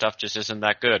that his stuff just isn't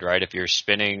that good, right? If you're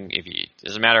spinning, it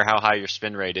doesn't matter how high your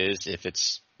spin rate is, if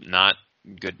it's not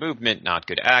good movement, not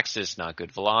good axis, not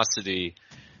good velocity,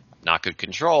 not good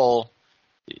control,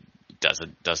 it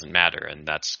doesn't matter. And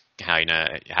that's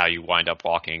how you wind up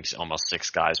walking almost 6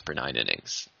 guys per 9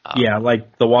 innings. Yeah,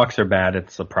 like the walks are bad.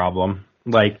 It's a problem.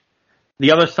 Like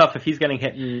the other stuff, if he's getting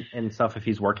hit and stuff, if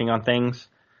he's working on things,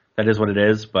 that is what it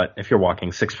is. But if you're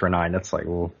walking 6 per 9, that's like,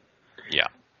 well, yeah.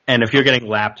 And if you're getting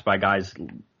lapped by guys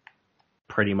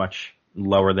pretty much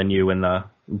lower than you in the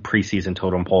preseason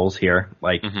totem polls here,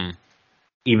 like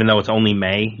even though it's only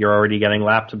May, you're already getting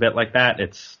lapped a bit like that.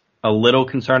 It's a little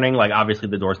concerning. Like obviously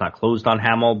the door's not closed on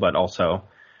Hamill, but also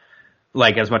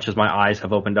like as much as my eyes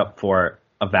have opened up for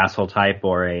a Vassal type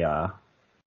or a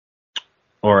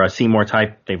Seymour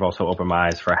type, they've also opened my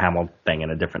eyes for a Hamill thing in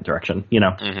a different direction, you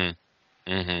know?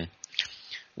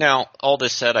 Now, all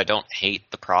this said, I don't hate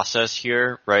the process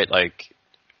here, right? Like,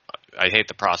 I hate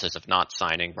the process of not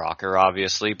signing Rocker,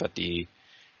 obviously, but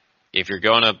if you're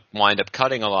going to wind up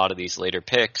cutting a lot of these later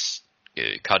picks,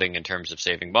 cutting in terms of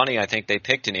saving money, I think they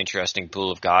picked an interesting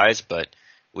pool of guys, but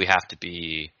we have to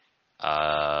be,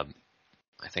 I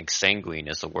think sanguine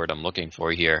is the word I'm looking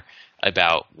for here,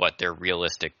 about what their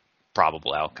realistic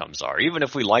probable outcomes are, even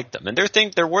if we like them. And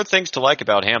there were things to like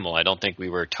about Hamill. I don't think we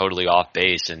were totally off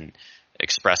base and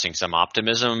expressing some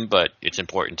optimism, but it's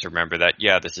important to remember that,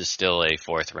 yeah, this is still a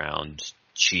 4th round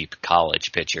cheap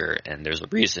college pitcher, and there's a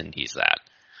reason he's that.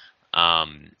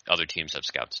 Other teams have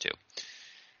scouts too.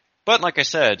 But like I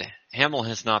said, Hamill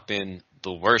has not been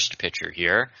the worst pitcher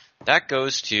here. That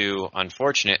goes to,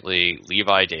 unfortunately,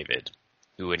 Levi David,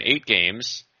 who in 8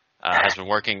 games has been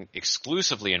working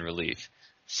exclusively in relief.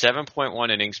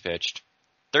 7.1 innings pitched,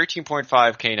 13.5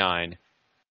 K9,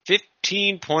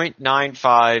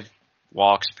 15.95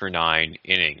 walks per 9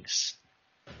 innings.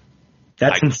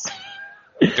 That's insane.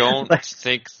 Don't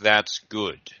think that's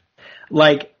good.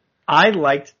 Like, I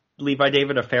liked Levi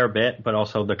David a fair bit, but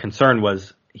also the concern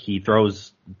was he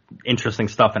throws interesting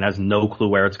stuff and has no clue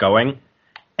where it's going.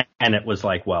 And it was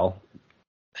like, well,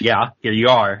 yeah, here you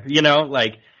are. You know,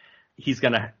 like, he's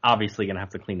obviously gonna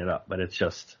have to clean it up, but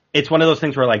it's one of those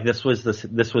things where like this was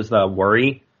the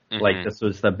worry, like this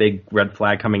was the big red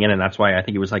flag coming in, and that's why I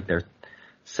think it was like their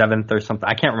 7th or something.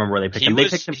 I can't remember where they picked him.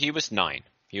 He was 9.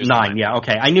 He was 9. Yeah,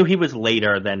 okay. I knew he was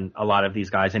later than a lot of these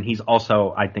guys, and he's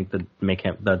also, I think, the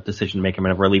decision to make him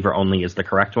a reliever only is the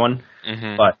correct one.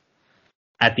 But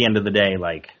at the end of the day,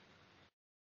 like,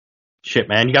 shit,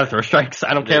 man, you got to throw strikes.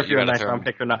 I don't care if you're a 9th round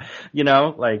pick or not. You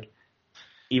know, like,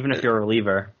 even if you're a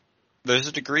reliever. There's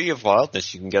a degree of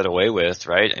wildness you can get away with,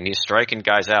 right? And he's striking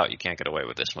guys out. You can't get away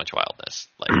with this much wildness.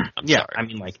 Like, I'm sorry. I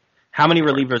mean, like, how many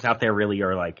relievers out there really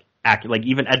are like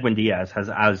even Edwin Diaz has,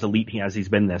 as elite as he's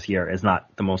been this year, is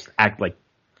not the most like.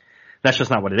 That's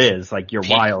just not what it is. Like, you're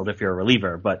wild if you're a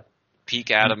reliever, but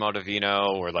peak Adam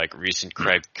Ottavino or like recent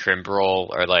Craig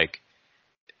Kimbrell are like,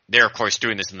 they're of course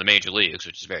doing this in the major leagues,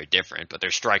 which is very different, but they're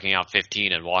striking out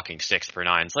 15 and walking 6 per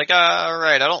 9. It's like, all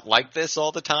right, I don't like this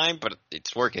all the time, but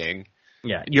it's working.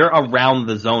 Yeah, you're around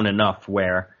the zone enough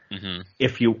where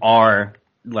if you are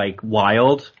like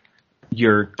wild,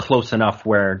 you're close enough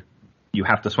where you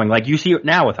have to swing. Like you see it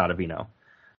now with Ottavino.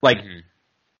 Like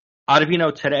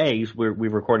Ottavino today, we're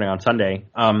recording on Sunday,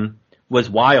 was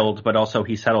wild, but also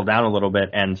he settled down a little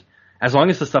bit. And as long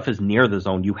as the stuff is near the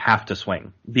zone, you have to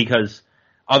swing because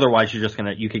otherwise you're just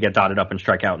you could get dotted up and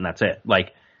strike out and that's it.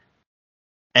 Like,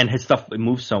 and his stuff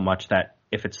moves so much that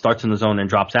if it starts in the zone and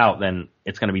drops out, then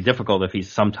it's going to be difficult if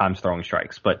he's sometimes throwing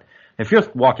strikes. But if you're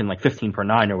walking like 15 per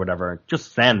 9 or whatever,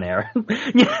 just stand there.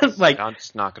 Like, I'm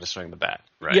just not going to swing the bat.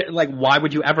 Right. Yeah, like, why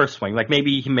would you ever swing? Like,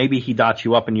 maybe he dots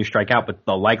you up and you strike out, but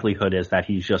the likelihood is that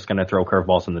he's just going to throw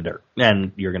curveballs in the dirt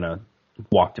and you're going to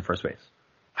walk to first base.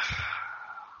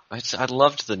 I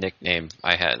loved the nickname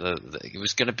I had. He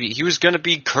was going to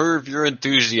be Curve Your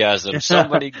Enthusiasm. So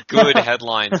many good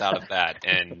headlines out of that,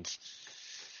 and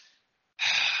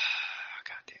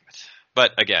God damn it.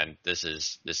 But again, this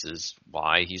is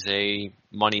why he's a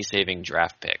money-saving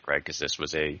draft pick, right? Because this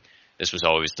was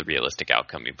always the realistic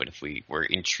outcome, even if we were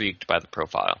intrigued by the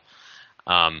profile.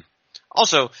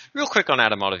 Also, real quick on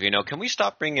Adam Ottavino, can we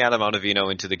stop bringing Adam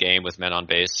Ottavino into the game with men on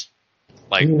base?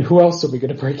 Like, I mean, who else are we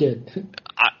going to break in?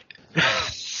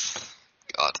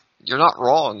 God, you're not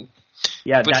wrong.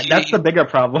 Yeah, that's the bigger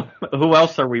problem. Who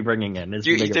else are we bringing in?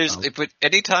 But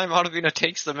anytime Ottavino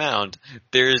takes the mound,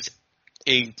 there's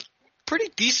a pretty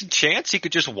decent chance he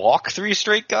could just walk 3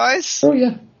 straight guys. Oh,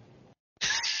 yeah.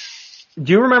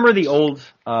 Do you remember the old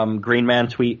Green Man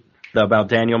tweet about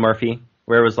Daniel Murphy,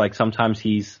 where it was like sometimes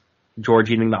he's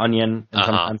George eating the onion, and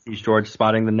sometimes he's George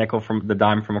spotting the nickel from the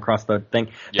dime from across the thing?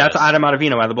 Yes. That's Adam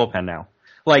Ottavino out of the bullpen now.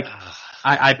 Like,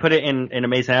 I put it in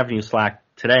Amazing Avenue Slack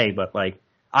today, but like,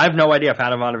 I have no idea if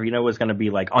Adam Ottavino is going to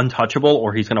be like untouchable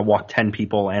or he's going to walk 10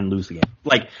 people and lose the game.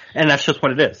 Like, and that's just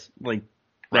what it is. Like,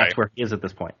 that's where he is at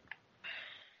this point.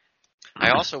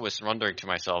 I also was wondering to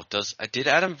myself, did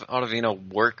Adam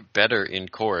Ottavino work better in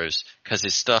Coors because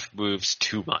his stuff moves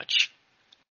too much?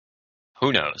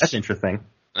 Who knows? That's interesting.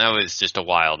 That was just a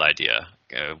wild idea,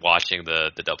 watching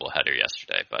the doubleheader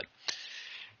yesterday. But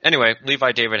anyway,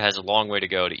 Levi David has a long way to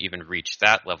go to even reach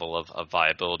that level of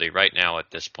viability. Right now,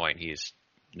 at this point, he's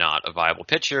not a viable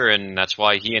pitcher, and that's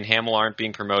why he and Hamill aren't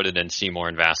being promoted, and Seymour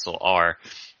and Vassell are.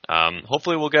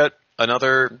 Hopefully we'll get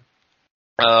another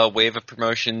wave of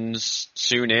promotions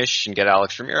soon-ish and get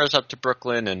Alex Ramirez up to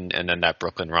Brooklyn, and then that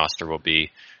Brooklyn roster will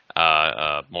be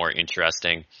more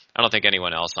interesting. I don't think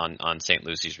anyone else on St.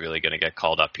 Lucy's really going to get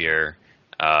called up here.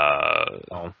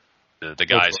 The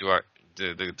guys who are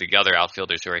the other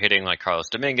outfielders who are hitting, like Carlos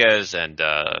Dominguez and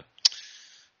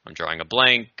I'm drawing a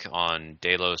blank on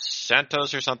De Los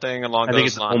Santos or something along those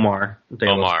lines. I think it's Omar.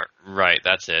 Omar, right?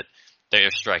 That's it. They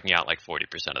are striking out like 40%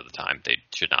 of the time. They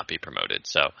should not be promoted.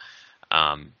 So,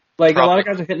 a lot of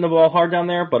guys are hitting the ball hard down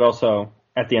there, but also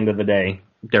at the end of the day,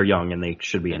 they're young and they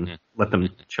should be in. Let them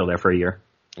chill there for a year.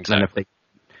 Exactly. And if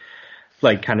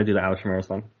they kind of do the Alex Ramirez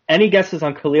thing. Any guesses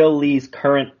on Khalil Lee's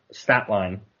current stat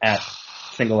line at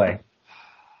single A?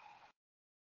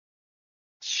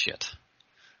 Shit.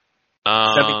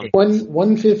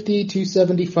 150,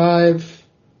 275,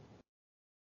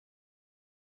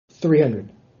 300.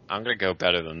 I'm going to go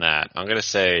better than that. I'm going to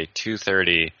say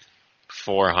 230,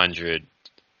 400,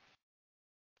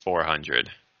 400.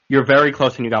 You're very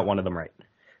close and you got one of them right.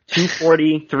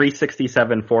 240,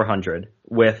 367, 400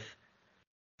 with,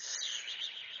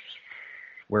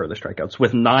 where are the strikeouts?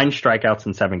 With 9 strikeouts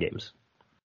in 7 games.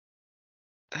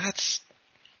 That's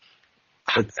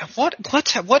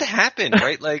what happened,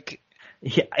 right? Like,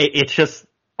 yeah, it's just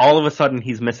all of a sudden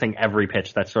he's missing every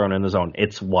pitch that's thrown in the zone.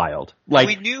 It's wild. Like,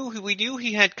 we knew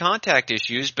he had contact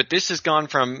issues, but this has gone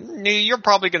from you're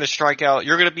probably going to strike out.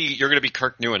 You're going to be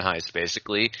Kirk Neuenhuis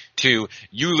basically to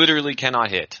you literally cannot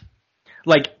hit.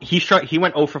 Like he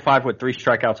went 0 for 5 with 3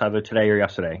 strikeouts either today or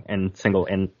yesterday and single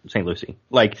in St. Lucie.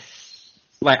 Like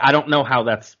I don't know how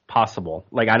that's possible.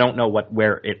 Like I don't know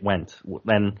where it went.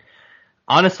 Then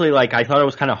honestly, like I thought it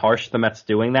was kind of harsh the Mets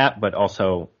doing that, but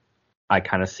also I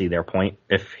kind of see their point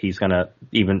if he's going to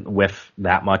even whiff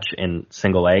that much in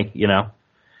single A, you know?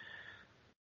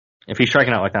 If he's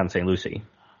striking out like that in St. Lucie.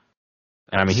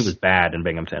 And I mean, he was bad in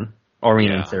Binghamton. Or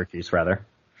in Syracuse, rather.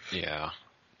 Yeah,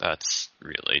 that's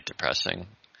really depressing.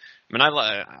 I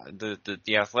mean,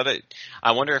 the athletic,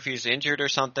 I wonder if he's injured or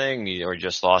something, or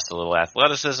just lost a little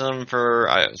athleticism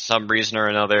for some reason or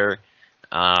another.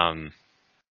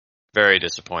 Very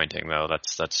disappointing, though.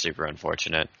 That's super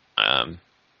unfortunate.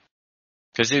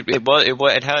 Because it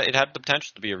had the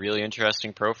potential to be a really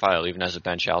interesting profile even as a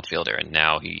bench outfielder, and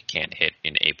now he can't hit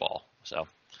in a ball. So,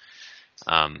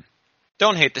 still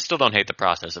don't hate the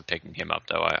process of picking him up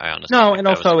though. I honestly and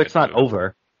also it's not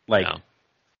over. Like,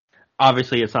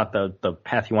 obviously it's not the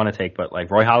path you want to take, but like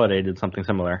Roy Halladay did something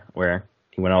similar where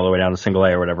he went all the way down to single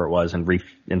A or whatever it was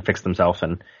and fixed himself,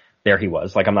 and there he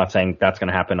was. Like, I'm not saying that's going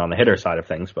to happen on the hitter side of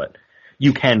things, but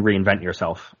you can reinvent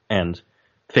yourself and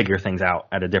figure things out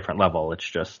at a different level. It's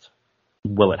just,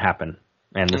 will it happen?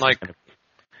 And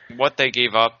what they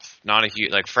gave up, not a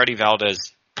huge, like Freddie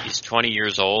Valdez, he's 20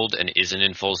 years old and isn't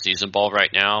in full season ball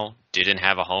right now, didn't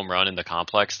have a home run in the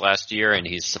complex last year, and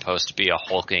he's supposed to be a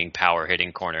hulking,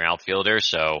 power-hitting corner outfielder,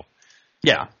 so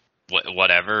yeah,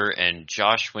 whatever. And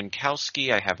Josh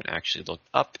Winkowski, I haven't actually looked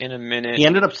up in a minute. He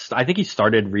ended up, I think he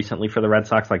started recently for the Red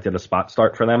Sox, like did a spot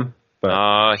start for them.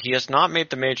 But he has not made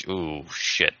the major. Ooh,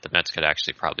 shit! The Mets could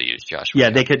actually probably use Josh.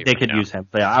 Yeah, they could use him.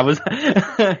 Yeah, I was.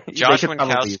 Josh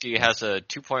Winkowski has a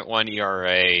 2.1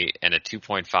 ERA and a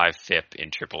 2.5 FIP in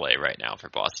AAA right now for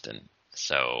Boston.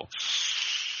 So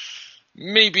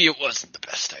maybe it wasn't the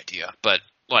best idea, but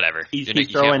whatever. He's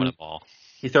throwing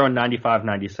 95,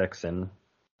 96 in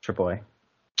AAA,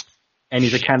 and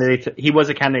he's a candidate. He was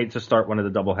a candidate to start one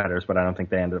of the doubleheaders, but I don't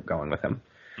think they ended up going with him.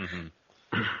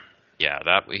 Mm-hmm. Yeah,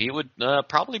 that he would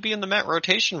probably be in the Met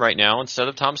rotation right now instead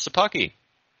of Tom Sapocki.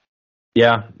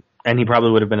 Yeah, and he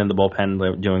probably would have been in the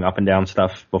bullpen doing up and down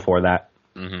stuff before that.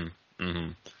 Mm-hmm.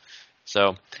 Mm-hmm.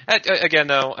 So, again,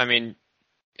 though, I mean,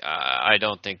 I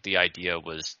don't think the idea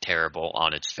was terrible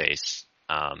on its face.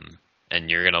 And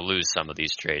you're going to lose some of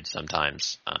these trades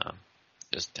sometimes.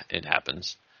 It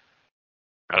happens.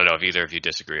 I don't know if either of you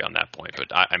disagree on that point,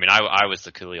 but I was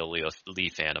the Khalil Lee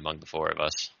fan among the four of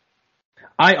us.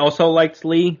 I also liked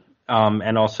Lee,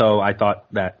 and also I thought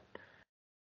that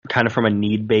kind of from a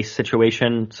need-based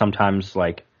situation, sometimes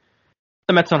like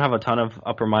the Mets don't have a ton of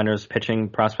upper minors pitching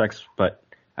prospects, but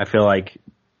I feel like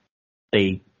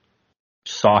they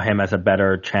saw him as a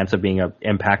better chance of being an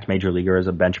impact major leaguer as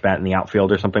a bench bat in the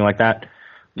outfield or something like that.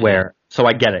 So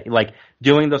I get it. Like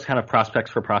doing those kind of prospects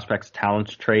for prospects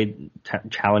challenge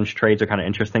trades are kind of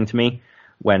interesting to me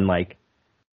when like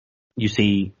you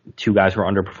see two guys who are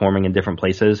underperforming in different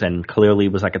places, and clearly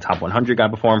was like a top 100 guy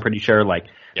before, I'm pretty sure. Like,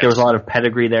 yes. There was a lot of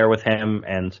pedigree there with him,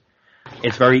 and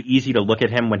it's very easy to look at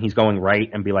him when he's going right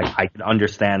and be like, I can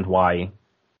understand why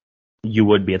you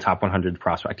would be a top 100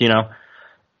 prospect, you know?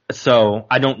 So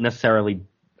I don't necessarily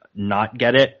not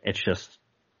get it. It's just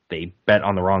they bet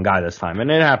on the wrong guy this time, and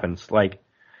it happens. Like,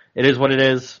 it is what it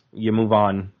is. You move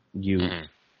on.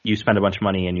 You spend a bunch of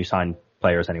money and you sign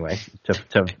players anyway to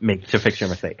fix your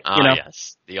mistake. You know?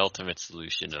 Yes, the ultimate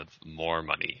solution of more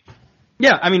money.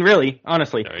 Yeah, I mean, really,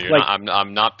 honestly, I'm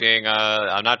not being.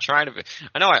 I'm not trying to be.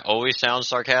 I know I always sound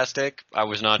sarcastic. I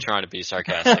was not trying to be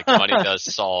sarcastic. Money does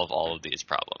solve all of these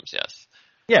problems. Yes.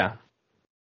 Yeah.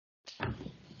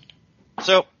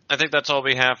 So I think that's all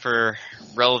we have for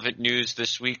relevant news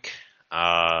this week.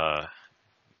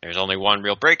 There's only one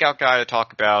real breakout guy to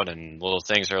talk about, and little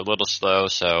things are a little slow,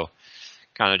 so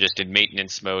kind of just in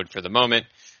maintenance mode for the moment.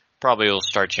 Probably will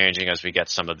start changing as we get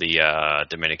some of the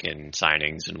Dominican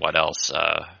signings and what else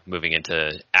moving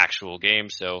into actual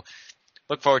games. So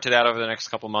look forward to that over the next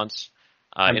couple months.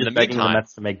 I'm just begging the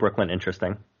Mets to make Brooklyn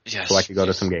interesting, so I can go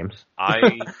to some games.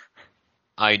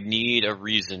 I need a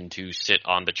reason to sit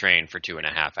on the train for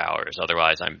 2.5 hours.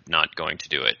 Otherwise, I'm not going to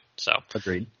do it. So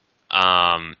agreed.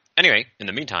 Anyway, in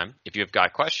the meantime, if you have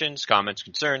got questions, comments,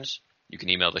 concerns, you can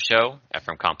email the show at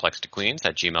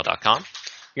fromcomplextoqueens@gmail.com.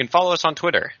 You can follow us on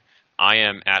Twitter. I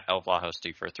am at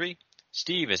elvlahos343.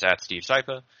 Steve is at Steve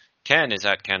Saipa. Ken is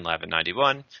at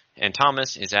KenLavin91. And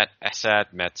Thomas is at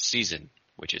SADMetsSeason,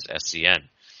 which is SCN.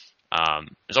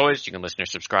 As always, you can listen or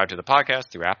subscribe to the podcast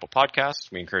through Apple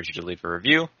Podcasts. We encourage you to leave a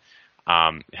review.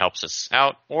 It helps us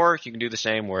out. Or you can do the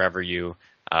same wherever you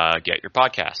get your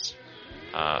podcasts.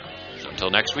 So until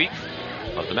next week,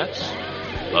 love the Mets.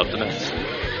 Love the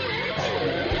Mets.